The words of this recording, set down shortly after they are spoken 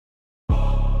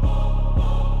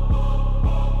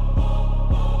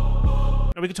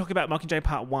we could talk about Mockingjay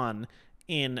Part 1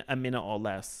 in a minute or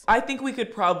less. I think we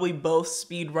could probably both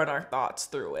speed run our thoughts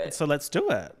through it. So let's do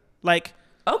it. Like,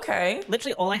 okay.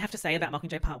 Literally all I have to say about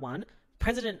Mockingjay Part 1,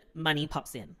 President Money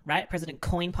pops in, right? President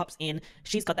Coin pops in.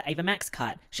 She's got the Ava Max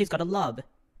cut. She's got a lob.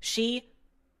 She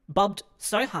bobbed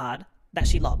so hard that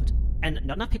she lobbed. And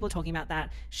not enough people are talking about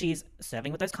that. She's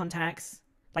serving with those contacts.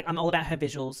 Like, I'm all about her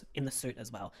visuals in the suit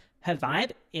as well. Her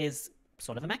vibe is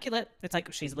sort of immaculate. It's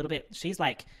like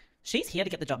she's here to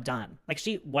get the job done. Like,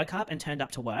 she woke up and turned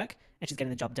up to work and she's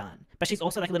getting the job done. But she's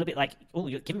also like a little bit like, oh,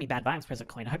 you're giving me bad vibes, President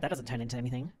Coin. I hope that doesn't turn into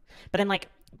anything. But then, like,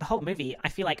 the whole movie, I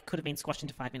feel like could have been squashed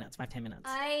into 10 minutes.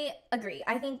 I agree.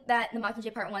 I think that the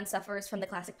Mockingjay Part 1 suffers from the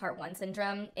classic Part 1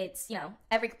 syndrome. It's,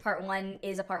 every Part 1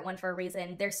 is a Part 1 for a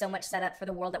reason. There's so much set up for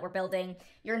the world that we're building.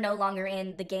 You're no longer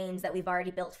in the games that we've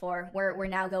already built for. We're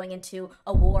now going into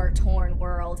a war-torn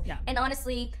world. Yeah. And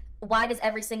honestly, why does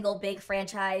every single big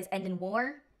franchise end in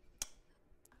war?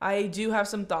 I do have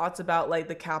some thoughts about like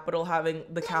the Capitol having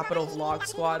the Capitol vlog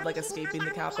squad like escaping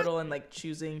the Capitol and like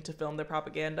choosing to film their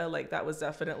propaganda. Like that was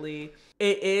definitely,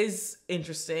 it is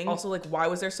interesting. Also, like, why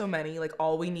was there so many? Like,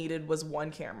 all we needed was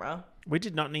one camera. we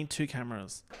did not need 2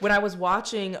 cameras. When I was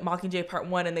watching Mockingjay Part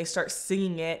 1 and they start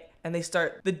singing it and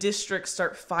the districts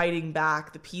start fighting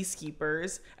back the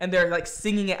peacekeepers and they're like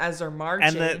singing it as they're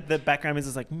marching. And the background music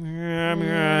is like, meh,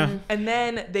 meh. And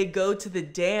then they go to the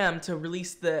dam to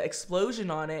release the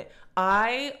explosion on it.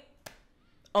 I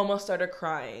almost started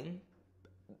crying.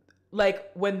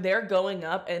 Like when they're going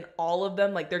up and all of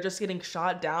them, like they're just getting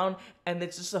shot down and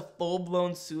it's just a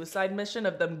full-blown suicide mission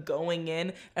of them going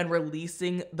in and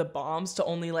releasing the bombs to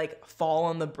only like fall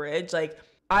on the bridge. Like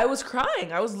I was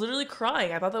crying. I was literally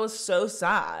crying. I thought that was so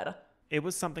sad. It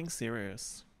was something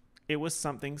serious. It was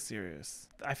something serious.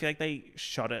 I feel like they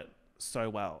shot it so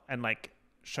well and like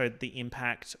showed the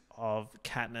impact of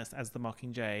Katniss as the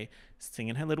Mockingjay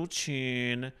singing her little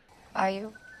tune. Are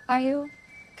you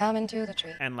coming to the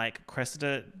tree? And like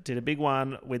Cressida did a big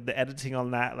one with the editing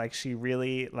on that. Like she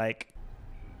really like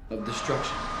of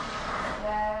destruction.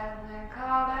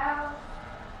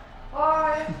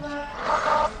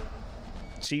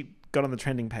 She got on the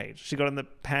trending page. She got on the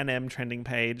Pan Am trending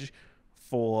page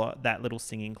for that little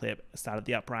singing clip. Started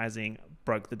the uprising,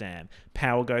 broke the dam.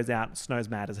 Power goes out. Snow's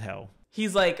mad as hell.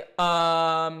 He's like,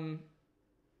 how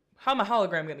my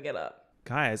hologram gonna get up?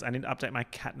 Guys, I need to update my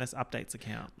Katniss updates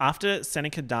account. After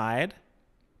Seneca died,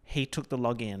 he took the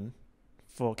login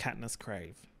for Katniss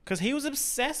Crave. Because he was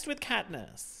obsessed with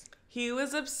Katniss. He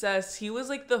was obsessed. He was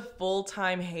like the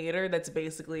full-time hater that's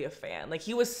basically a fan. Like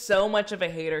he was so much of a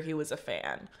hater, he was a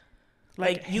fan.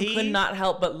 Like you could not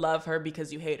help but love her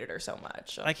because you hated her so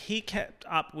much. Like he kept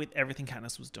up with everything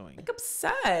Katniss was doing. Like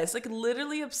obsessed, like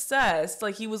literally obsessed.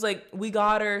 Like he was like, we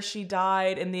got her, she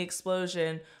died in the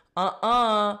explosion.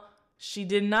 She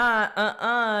did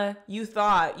not. You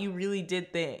thought you really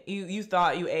did think. You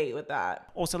thought you ate with that.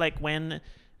 Also, like when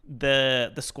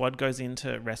the squad goes in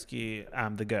to rescue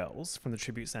the girls from the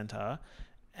tribute center,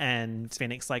 and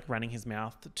Phoenix like running his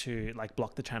mouth to like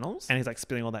block the channels, and he's like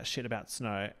spilling all that shit about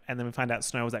Snow, and then we find out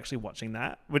Snow was actually watching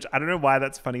that, which I don't know why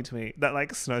that's funny to me. That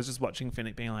like Snow's just watching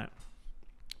Phoenix being like,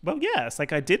 well, yes,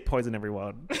 like I did poison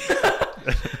everyone.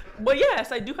 Well,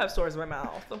 yes, I do have sores in my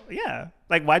mouth. Yeah.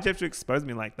 Like, why'd you have to expose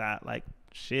me like that? Like,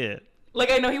 shit.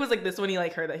 Like, I know he was like this when he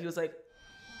like heard that. He was like...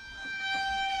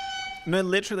 No,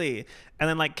 literally. And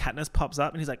then like Katniss pops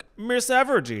up and he's like, Miss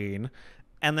Everdeen.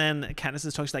 And then Katniss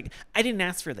is talking, she's like, I didn't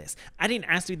ask for this. I didn't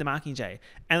ask to be the Mockingjay.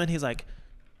 And then he's like,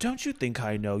 don't you think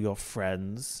I know your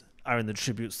friends are in the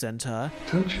tribute center?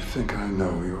 Don't you think I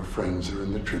know your friends are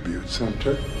in the tribute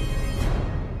center?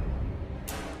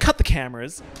 Cut the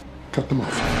cameras. Cut them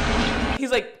off.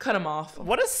 He's like, cut him off.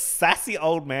 What a sassy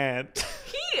old man.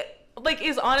 He like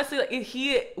is honestly like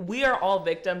we are all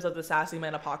victims of the sassy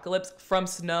man apocalypse from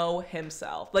Snow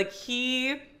himself. Like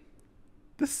the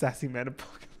sassy man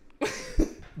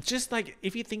apocalypse. Just like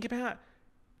if you think about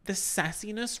the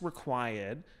sassiness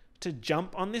required to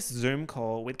jump on this Zoom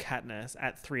call with Katniss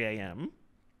at 3 a.m.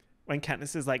 when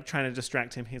Katniss is like trying to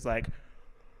distract him, he's like,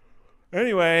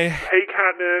 anyway. Hey,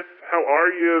 Katniss, how are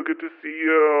you? Good to see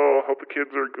you. Hope the kids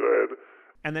are good.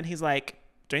 And then he's like,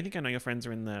 don't you think I know your friends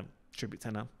are in the tribute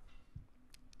center?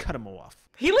 Cut them all off.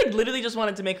 He like literally just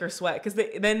wanted to make her sweat because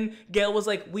then Gale was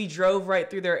like, we drove right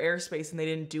through their airspace and they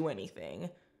didn't do anything.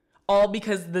 All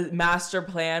because the master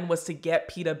plan was to get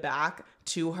Peeta back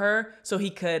to her so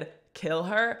he could kill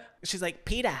her. She's like,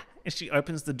 Peeta. And she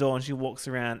opens the door and she walks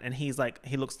around and he's like,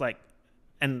 he looks like,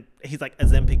 and he's like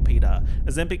Ozempic Peeta.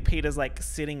 Ozempic Peeta's like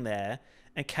sitting there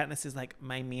and Katniss is like,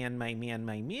 my man, my man,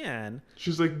 my man.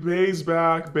 She's like, Bay's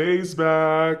back, Bay's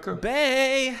back.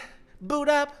 Bay, boot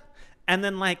up. And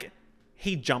then like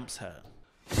he jumps her.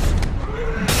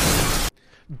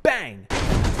 Bang!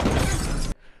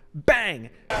 Bang!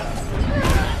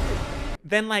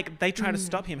 Then like they try to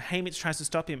stop him. Hamish tries to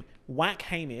stop him. Whack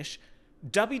Hamish.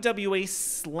 WWE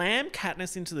slam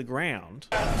Katniss into the ground.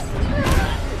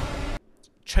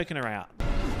 Choking her out.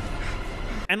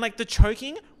 And like the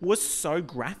choking was so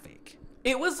graphic.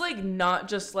 It was like not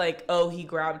just like, oh, he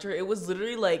grabbed her. It was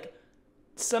literally like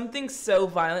something so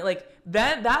violent. Like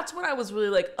that's when I was really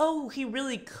like, oh, he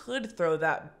really could throw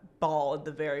that ball at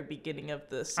the very beginning of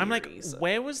the series. I'm like,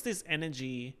 where was this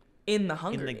energy in the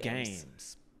Hunger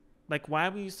Games? Like, why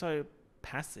were you so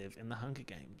passive in the Hunger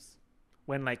Games?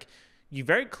 When like you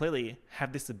very clearly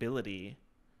have this ability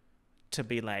to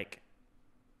be like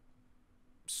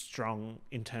strong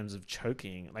in terms of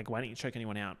choking. Like, why don't you choke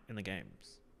anyone out in the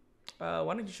games? Why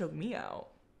don't you choke me out?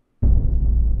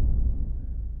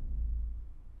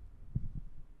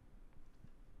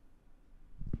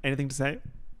 Anything to say?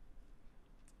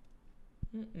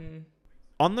 Mm-mm.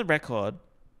 On the record,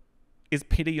 is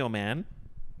Peter your man?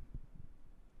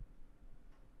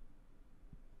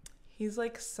 He's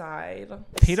like side.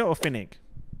 Peter or Finnick?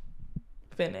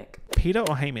 Finnick. Peter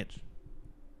or Hamish?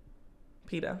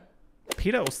 Peter.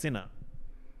 Peter or Cinna?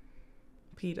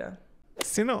 Peter.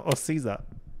 Cinna or Caesar?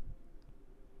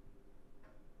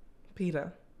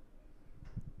 Peter.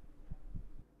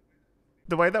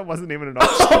 The way that wasn't even an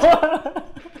option.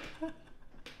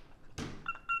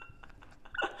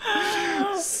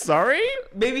 Sorry?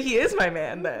 Maybe he is my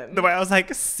man then. The way I was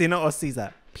like, Cinna or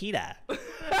Caesar? Peter.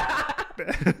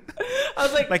 I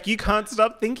was like you can't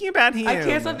stop thinking about him. I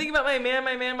can't stop thinking about my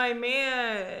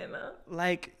man.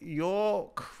 Like,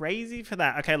 you're crazy for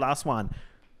that. Okay, last one.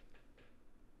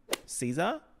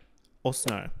 Caesar or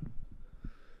Snow?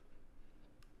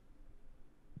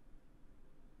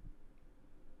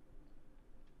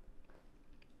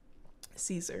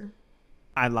 Caesar.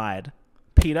 I lied.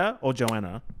 Peter or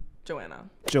Joanna? Joanna.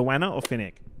 Joanna or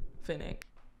Finnick? Finnick.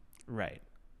 Right.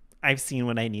 I've seen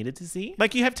what I needed to see.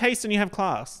 Like, you have taste and you have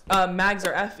class. Mags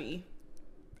or Effie?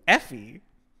 Effie?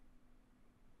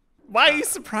 Why are you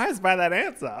surprised by that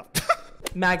answer?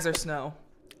 Mags or Snow?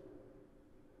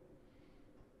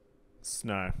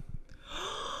 Snow.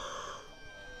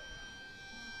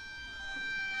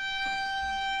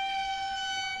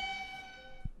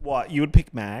 What? You would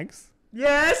pick Mags?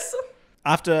 Yes.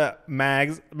 After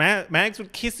Mags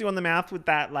would kiss you on the mouth with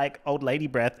that like old lady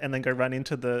breath and then go run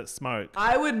into the smoke.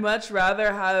 I would much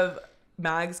rather have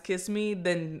Mags kiss me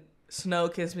than Snow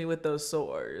kiss me with those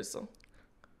sores.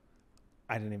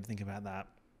 I didn't even think about that.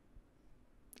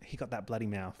 He got that bloody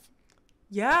mouth.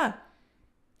 Yeah.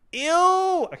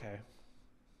 Ew. Okay.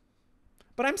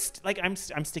 But I'm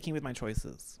sticking with my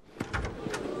choices.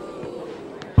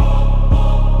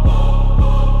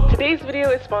 Today's video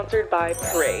is sponsored by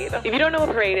Parade. If you don't know what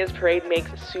Parade is, Parade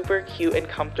makes super cute and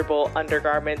comfortable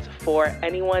undergarments for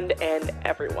anyone and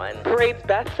everyone. Parade's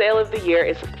best sale of the year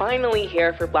is finally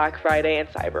here for Black Friday and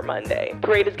Cyber Monday.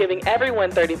 Parade is giving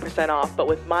everyone 30% off, but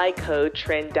with my code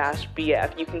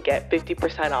TRIN-BF, you can get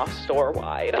 50% off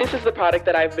store-wide. This is the product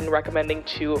that I've been recommending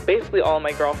to basically all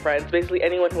my girlfriends, basically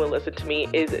anyone who will listen to me,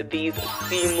 is these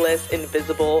seamless,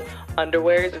 invisible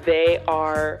underwears. They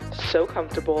are so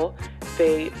comfortable.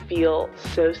 They feel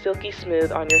so silky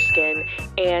smooth on your skin,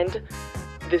 and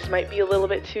this might be a little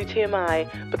bit too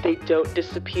TMI, but they don't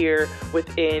disappear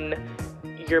within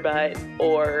your butt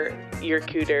or your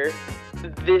cooter.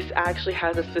 This actually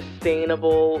has a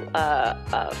sustainable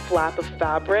flap of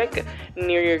fabric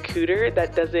near your cooter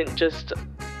that doesn't just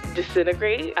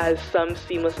disintegrate as some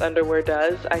seamless underwear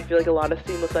does. I feel like a lot of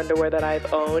seamless underwear that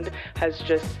I've owned has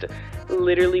just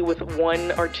literally with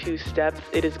 1 or 2 steps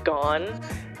it is gone,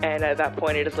 and at that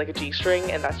point it is like a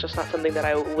G-string, and that's just not something that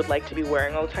I would like to be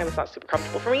wearing all the time. It's not super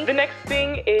comfortable for me. The next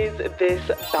thing is this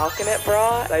balconette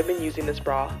bra. I've been using this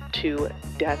bra to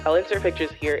death. I'll insert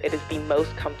pictures here. It is the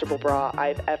most comfortable bra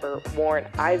I've ever worn.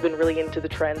 I've been really into the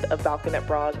trend of balconette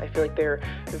bras. I feel like they're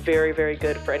very, very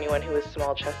good for anyone who is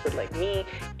small chested like me.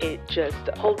 It just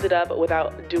holds it up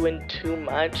without doing too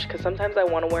much, because sometimes I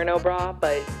want to wear no bra,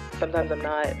 but sometimes I'm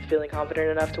not feeling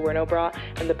confident enough to wear no bra,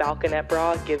 and the balconette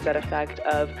bra gives that effect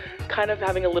of kind of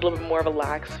having a little bit more of a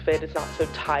lax fit. It's not so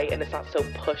tight and it's not so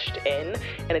pushed in,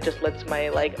 and it just lets my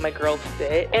girls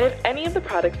sit. And if any of the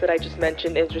products that I just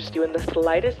mentioned interest you in the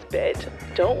slightest bit,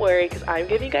 don't worry, because I'm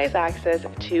giving you guys access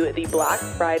to the Black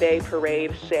Friday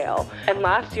Parade sale. And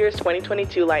last year's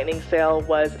 2022 lightning sale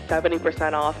was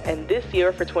 70% off, and this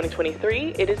year for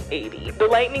 2023 it is 80%. The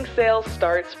lightning sale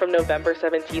starts from November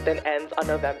 17th and ends on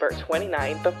November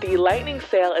 29th, but the lightning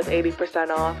sale is 80%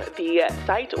 off. The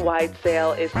site-wide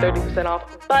sale is 30% 50%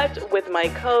 off, but with my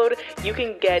code, you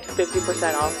can get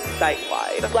 50% off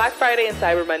site-wide. Black Friday and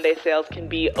Cyber Monday sales can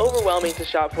be overwhelming to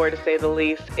shop for, to say the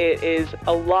least. It is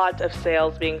a lot of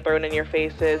sales being thrown in your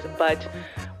faces, but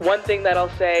one thing that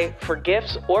I'll say, for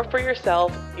gifts or for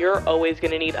yourself, you're always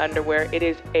going to need underwear. It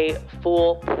is a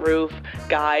foolproof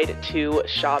guide to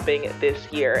shopping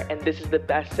this year, and this is the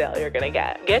best sale you're going to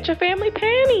get. Get your family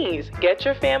panties. Get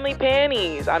your family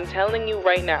panties. I'm telling you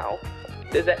right now.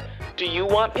 Do you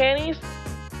want panties?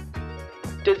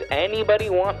 Does anybody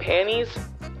want panties?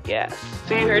 Yes.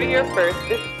 So you heard it here first.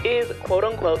 This is quote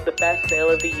unquote the best sale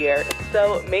of the year.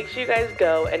 So make sure you guys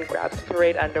go and grab some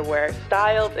Parade underwear.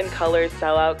 Styles and colors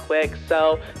sell out quick,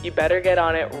 so you better get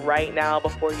on it right now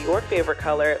before your favorite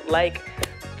color, like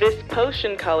this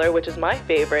potion color, which is my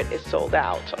favorite, is sold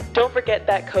out. Don't forget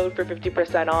that code for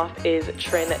 50% off is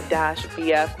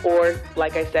Trin-BF, or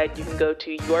like I said, you can go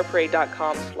to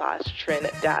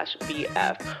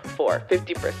yourparade.com/Trin-BF for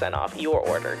 50% off your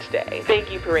order today.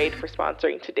 Thank you, Parade, for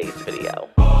sponsoring today's video.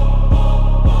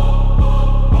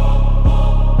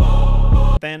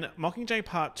 Then Mockingjay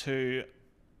Part 2,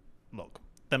 look,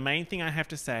 the main thing I have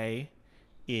to say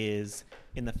is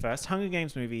in the first Hunger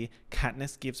Games movie,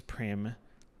 Katniss gives Prim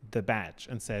the badge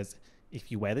and says,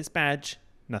 if you wear this badge,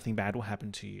 nothing bad will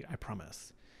happen to you, I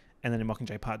promise. And then in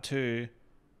Mockingjay Part 2,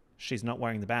 she's not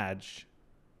wearing the badge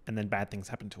and then bad things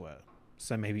happen to her.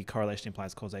 So maybe correlation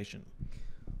implies causation.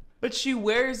 But she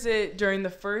wears it during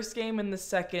the first game and the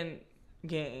second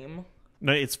game.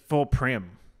 No, it's for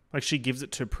Prim. Like, she gives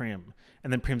it to Prim,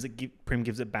 and then Prim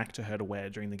gives it back to her to wear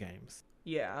during the games.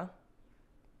 Yeah.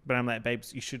 But I'm like,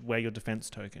 babes, you should wear your defense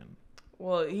token.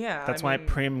 Well, yeah. That's why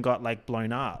Prim got, like,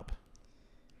 blown up.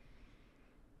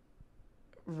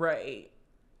 Right.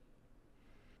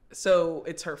 So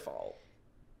it's her fault.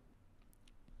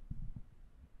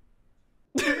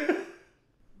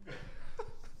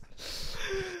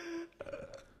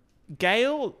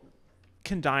 Gale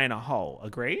can die in a hole,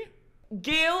 agree?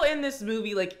 Gale in this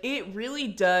movie, like, it really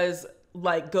does,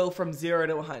 like, go from 0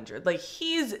 to 100. Like,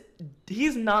 he's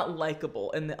not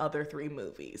likable in the other three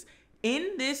movies.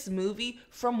 In this movie,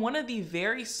 from one of the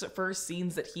very first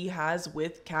scenes that he has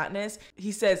with Katniss,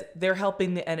 he says, they're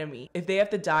helping the enemy. If they have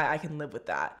to die, I can live with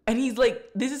that. And he's like,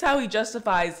 this is how he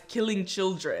justifies killing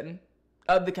children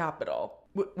of the Capitol.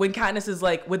 When Katniss is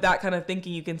like, with that kind of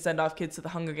thinking, you can send off kids to the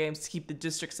Hunger Games to keep the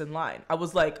districts in line. I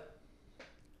was like...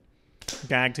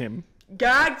 Gagged him.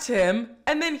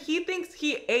 And then he thinks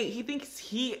he ate. He thinks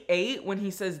he ate when he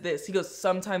says this. He goes,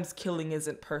 sometimes killing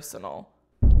isn't personal.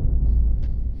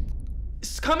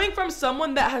 It's coming from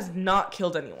someone that has not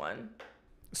killed anyone.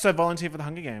 So volunteer for the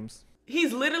Hunger Games.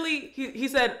 He's literally, he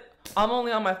said, I'm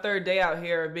only on my third day out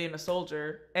here of being a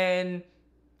soldier. And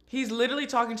he's literally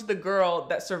talking to the girl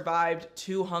that survived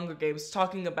 2 Hunger Games,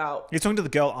 talking about... He's talking to the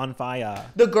girl on fire.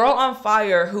 The girl on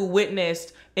fire who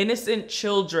witnessed innocent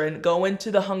children go into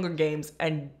the Hunger Games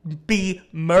and be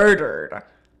murdered.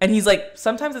 And he's like,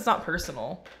 sometimes it's not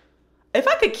personal. If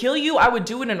I could kill you, I would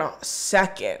do it in a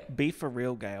second. Be for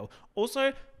real, Gale.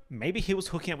 Also, maybe he was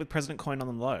hooking up with President Coin on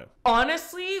the low.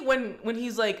 Honestly, when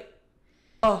he's like,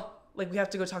 oh, like, we have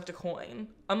to go talk to Coin.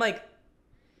 I'm like,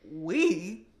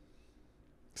 we?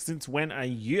 Since when are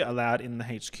you allowed in the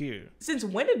HQ? Since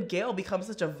when did Gale become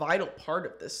such a vital part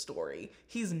of this story?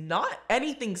 He's not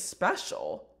anything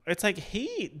special. It's like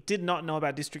he did not know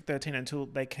about District 13 until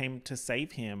they came to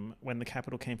save him when the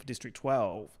Capitol came for District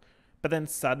 12. But then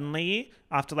suddenly,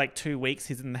 after like 2 weeks,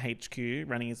 he's in the HQ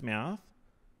running his mouth.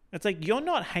 It's like, you're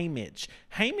not Haymitch.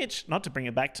 Haymitch, not to bring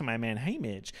it back to my man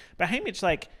Haymitch, but Haymitch,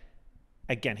 like,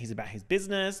 again, he's about his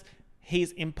business.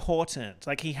 He's important.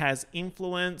 Like, he has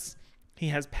influence. He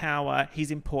has power.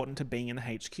 He's important to being in the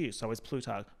HQ. So is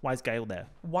Plutarch. Why is Gale there?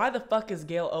 Why the fuck is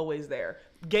Gale always there?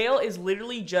 Gale is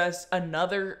literally just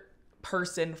another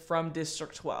person from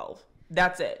District 12.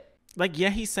 That's it. Like, yeah,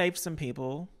 he saved some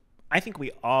people. I think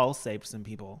we all saved some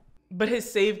people. But his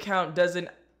save count doesn't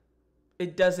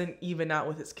even out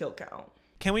with his kill count.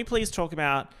 Can we please talk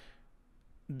about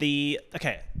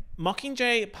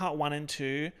Mockingjay Part 1 and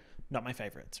 2, not my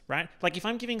favorites, right? Like, if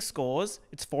I'm giving scores,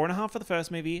 it's 4.5 for the first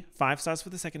movie, 5 stars for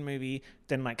the second movie,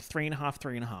 then like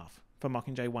 3.5 for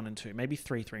Mockingjay 1 and 2, maybe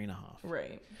 3.5.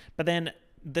 Right. But then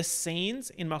the scenes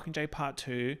in Mockingjay Part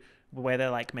 2 where they're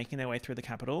like making their way through the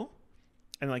Capitol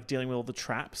and like dealing with all the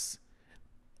traps,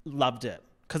 loved it.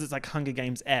 Because it's like Hunger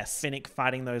Games-esque. Finnick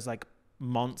fighting those like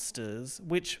monsters,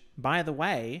 which, by the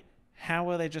way, how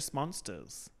are they just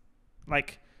monsters?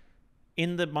 Like,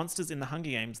 in the monsters in the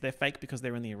Hunger Games, they're fake because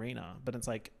they're in the arena. But it's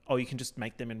like, oh, you can just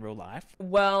make them in real life?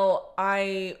 Well,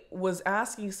 I was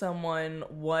asking someone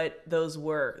what those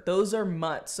were. Those are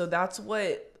mutts. So that's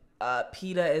what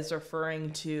PETA is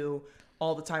referring to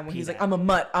all the time when he's like, I'm a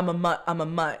mutt, I'm a mutt, I'm a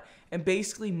mutt. And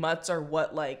basically mutts are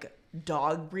what like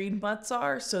dog breed mutts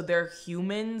are. So they're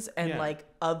humans and like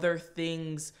other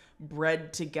things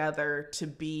bred together to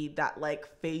be that like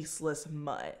faceless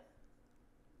mutt.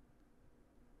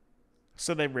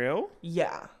 So they're real?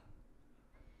 Yeah.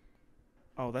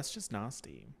 Oh, that's just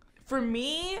nasty. For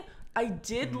me, I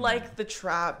did like the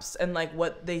traps and like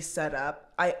what they set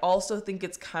up. I also think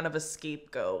it's kind of a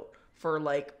scapegoat for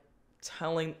like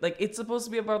telling, like it's supposed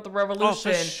to be about the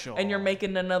revolution, sure. and you're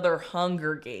making another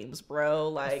Hunger Games, bro.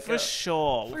 Like for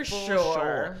sure.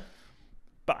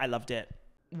 But I loved it.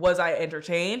 Was I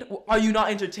entertained? Are you not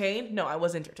entertained? No, I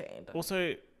was entertained.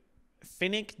 Also,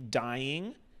 Finnick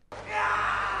dying.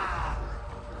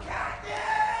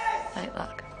 Light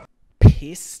luck.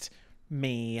 Pissed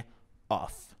me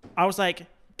off. I was like,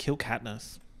 kill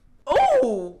Katniss.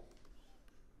 Oh!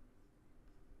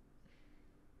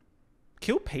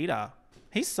 Kill Peter.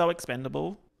 He's so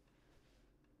expendable.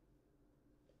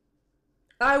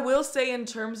 I will say in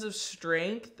terms of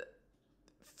strength,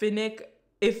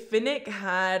 if Finnick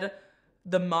had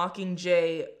the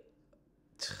Mockingjay,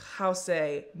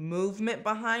 movement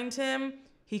behind him,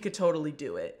 he could totally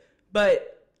do it.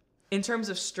 But in terms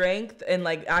of strength and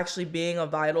like actually being a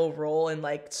vital role in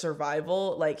like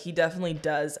survival, like he definitely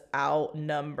does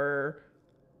outnumber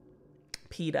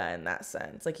PETA in that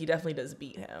sense. Like he definitely does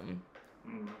beat him.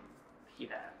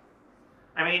 PETA.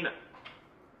 I mean,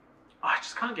 I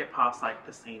just can't get past like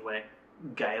the scene where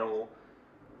Gale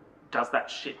does that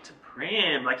shit to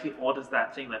Prim. Like he orders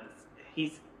that thing that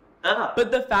he's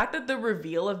But the fact that the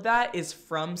reveal of that is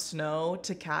from Snow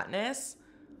to Katniss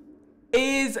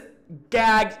is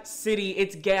Gag City.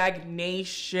 It's Gag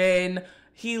Nation.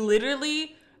 He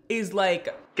literally is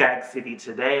like Gag City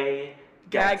today,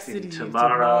 Gag City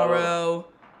tomorrow,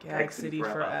 Gag City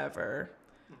forever.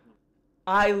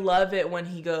 I love it when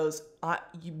he goes,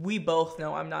 we both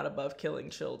know I'm not above killing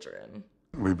children.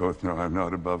 We both know I'm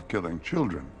not above killing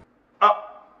children. Oh.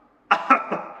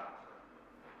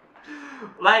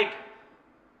 Like,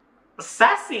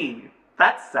 sassy.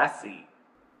 That's sassy.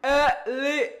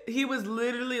 He was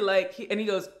literally like, he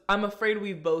goes, I'm afraid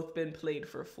we've both been played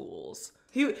for fools.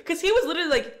 Because he was literally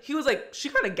like, she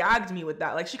kind of gagged me with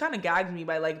that. Like, she kind of gagged me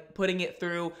by like putting it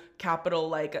through capital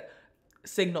like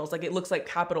signals. Like, it looks like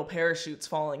capital parachutes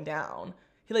falling down.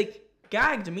 He like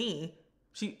gagged me.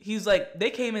 He's like, they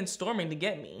came in storming to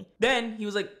get me. Then he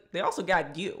was like, they also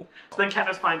gagged you. So then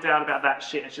Katniss finds out about that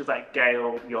shit and she's like,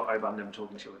 Gale, you're over, I'm never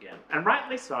talking to you again. And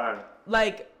rightly so.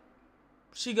 Like,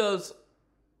 she goes,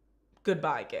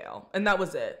 goodbye, Gale. And that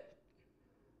was it.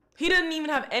 He didn't even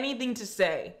have anything to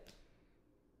say.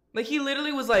 Like, he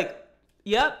literally was like,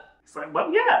 yep. It's like,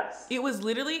 well, yes. It was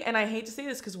literally, and I hate to say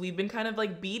this because we've been kind of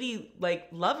like Beetee, like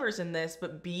lovers in this,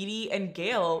 but Beetee and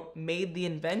Gale made the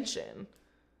invention.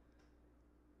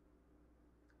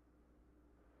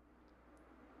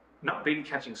 Not Beetee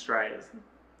catching strays.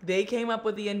 They came up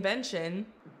with the invention.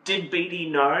 Did Beetee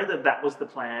know that that was the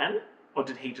plan? Or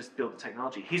did he just build the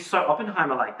technology? He's so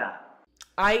Oppenheimer like that.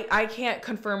 I can't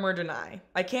confirm or deny.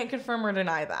 I can't confirm or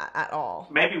deny that at all.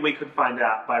 Maybe we could find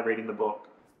out by reading the book.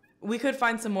 We could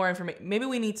find some more information. Maybe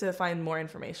we need to find more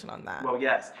information on that. Well,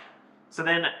 yes. So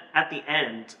then at the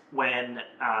end, when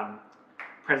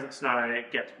President Snow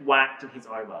gets whacked and he's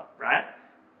over, right?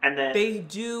 And then they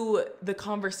do the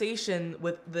conversation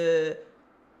with the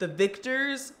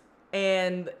victors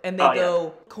and they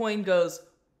go, Coin goes,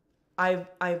 I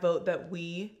vote that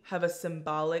we have a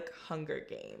symbolic Hunger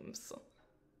Games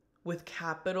with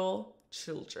capital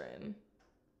children.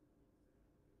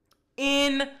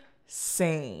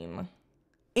 Insane.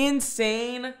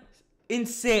 Katniss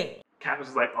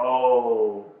was like,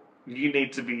 oh, you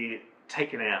need to be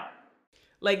taken out.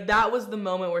 Like, that was the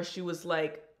moment where she was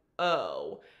like,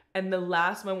 oh. And the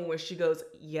last moment where she goes,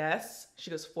 yes,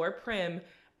 she goes for Prim,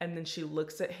 and then she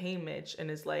looks at Haymitch and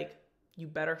is like, you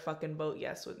better fucking vote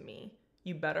yes with me.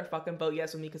 You better fucking vote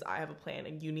yes with me because I have a plan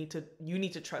and you need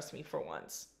to trust me for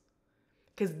once.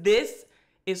 Because this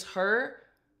is her,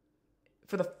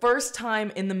 for the first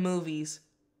time in the movies,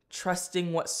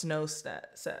 trusting what Snow said.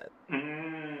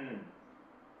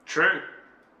 True.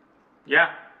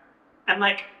 Yeah. And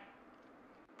like,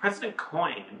 President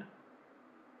Coin,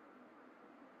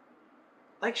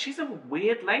 like, she's a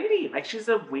weird lady. Like, she's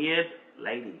a weird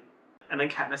lady. And then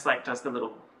Katniss, like, does the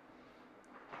little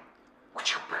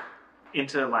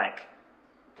into, like,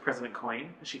 President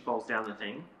Coin. And she falls down the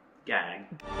thing. Gag.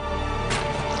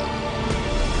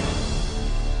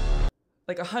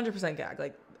 Like, 100% gag.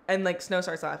 Like, and, like, Snow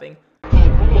starts laughing.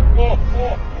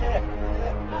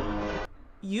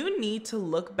 You need to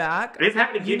look back. It is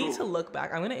happening. You need to look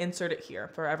back. I'm going to insert it here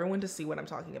for everyone to see what I'm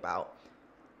talking about.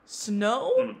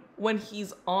 Snow, when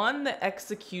he's on the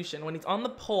execution, when he's on the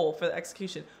pole for the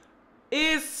execution,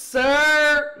 is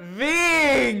serving.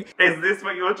 Is this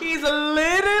what you're... He's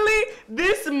literally,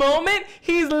 this moment,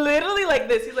 he's literally like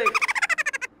this. He's like...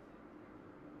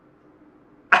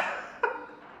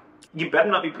 You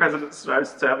better not be President Snow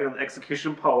serving on the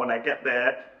execution pole when I get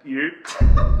there. You...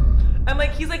 And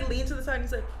like, he's like leaned to the side and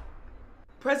he's like,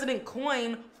 President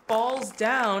Coin falls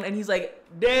down and he's like,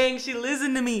 dang, she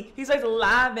listened to me. He starts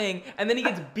laughing and then he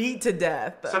gets beat to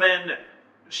death. So then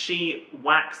she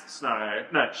whacks Snow.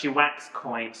 No, she whacks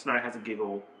Coin. Snow has a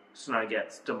giggle. Snow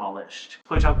gets demolished.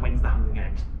 Plutarch wins the Hunger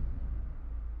Games.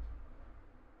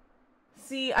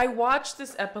 See, I watched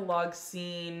this epilogue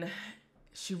scene.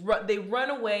 They run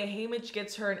away. Haymitch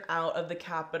gets her out of the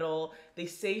capital. They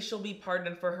say she'll be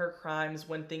pardoned for her crimes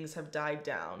when things have died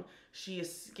down. She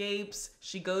escapes.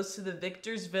 She goes to the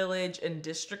Victor's Village in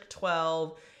District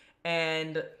 12,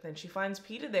 and then she finds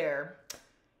Peeta there.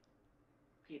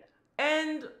 Peeta.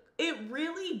 And it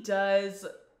really does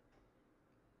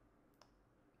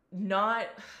not...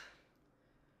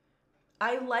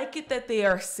 I like it that they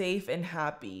are safe and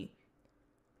happy.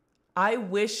 I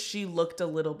wish she looked a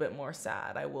little bit more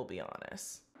sad, I will be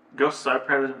honest. You're so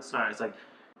President Snow. It's like,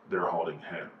 They're holding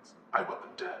hands. I want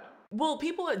them dead. Well,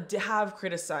 people have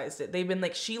criticized it. They've been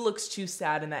like, she looks too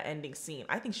sad in that ending scene.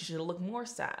 I think she should have looked more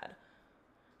sad.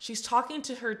 She's talking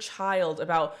to her child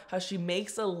about how she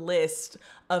makes a list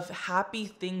of happy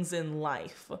things in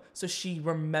life so she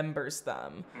remembers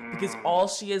them. Because all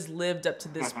she has lived up to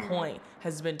this point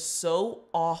has been so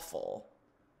awful.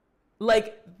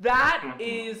 Like, that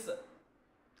is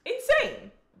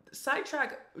insane.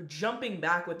 Sidetrack, jumping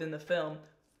back within the film,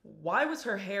 why was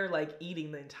her hair, like,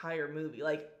 eating the entire movie?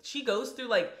 Like, she goes through,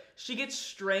 like, she gets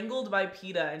strangled by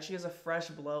Peeta and she has a fresh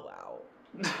blowout.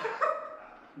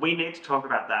 we need to talk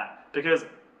about that. Because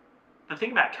the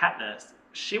thing about Katniss,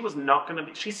 she was not going to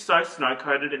be... She's so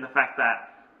snow-coated in the fact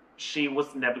that she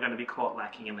was never going to be caught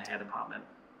lacking in the hair department.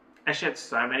 And she had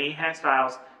so many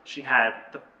hairstyles. She had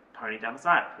the pony down the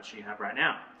side, which you have right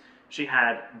now. She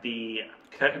had the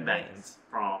curtain bangs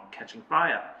from Catching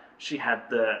Fire. She had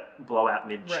the blowout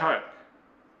mid-choke. Right.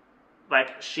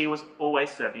 Like, she was always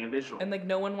serving a visual. And, like,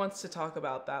 no one wants to talk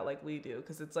about that like we do.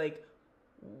 Because it's, like,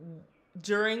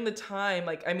 during the time,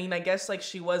 like, I mean, I guess, like,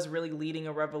 she was really leading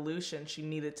a revolution. She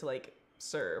needed to, like,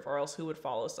 serve. Or else who would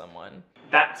follow someone?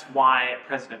 That's why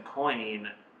President Coin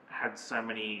had so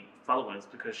many followers.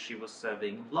 Because she was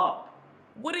serving love.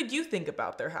 What did you think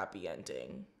about their happy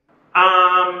ending?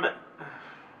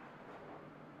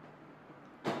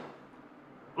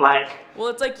 Like... Well,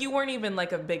 it's like you weren't even,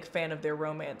 like, a big fan of their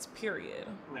romance, period.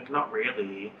 Like, not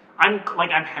really. I'm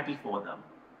happy for them.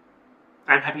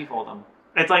 I'm happy for them.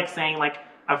 It's like saying, like,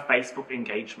 a Facebook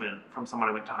engagement from someone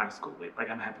I went to high school with. Like,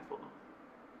 I'm happy for them.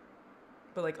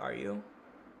 But, like, are you?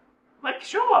 Like,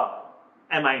 sure.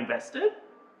 Am I invested?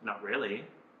 Not really.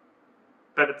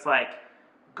 But it's like,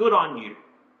 good on you.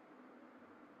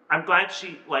 I'm glad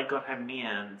she, like, got her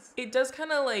mans. It does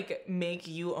kind of, like, make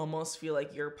you almost feel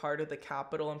like you're part of the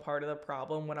capital and part of the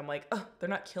problem when I'm like, ugh, they're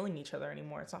not killing each other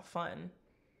anymore. It's not fun.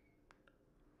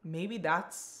 Maybe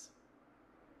that's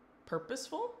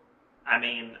purposeful? I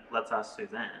mean, let's ask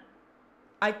Suzanne.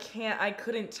 I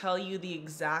couldn't tell you the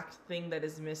exact thing that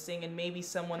is missing, and maybe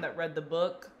someone that read the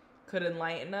book could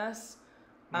enlighten us.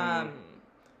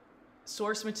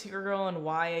 Source material and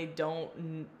why I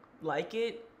don't like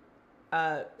it.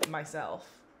 Myself.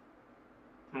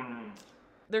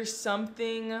 There's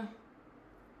something,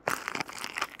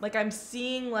 like, I'm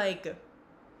seeing, like,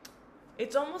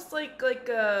 it's almost like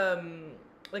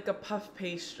a puff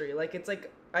pastry. Like, it's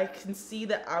like, I can see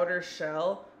the outer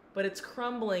shell, but it's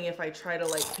crumbling if I try to,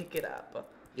 like, pick it up.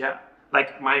 Yeah.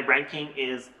 Like, my ranking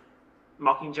is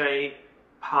Mockingjay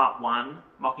Part 1,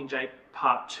 Mockingjay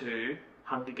Part 2,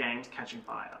 Hunger Games, Catching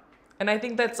Fire. And I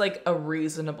think that's, like,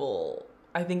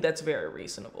 I think that's very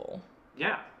reasonable.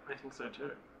 Yeah, I think so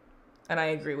too. And I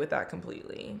agree with that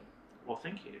completely. Well,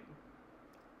 thank you.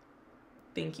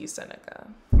 Thank you, Seneca.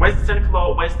 Where's the Seneca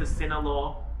law? Where's the Sinner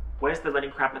law? Where's the Lenny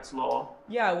Kravitz law?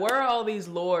 Yeah, where are all these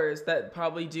lores that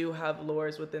probably do have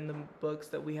lores within the books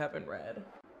that we haven't read?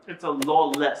 It's a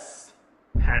lawless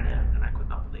Panem, and I could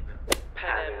not believe it.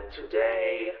 Panem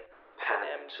today,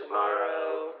 Panem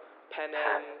tomorrow,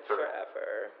 Panem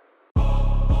forever.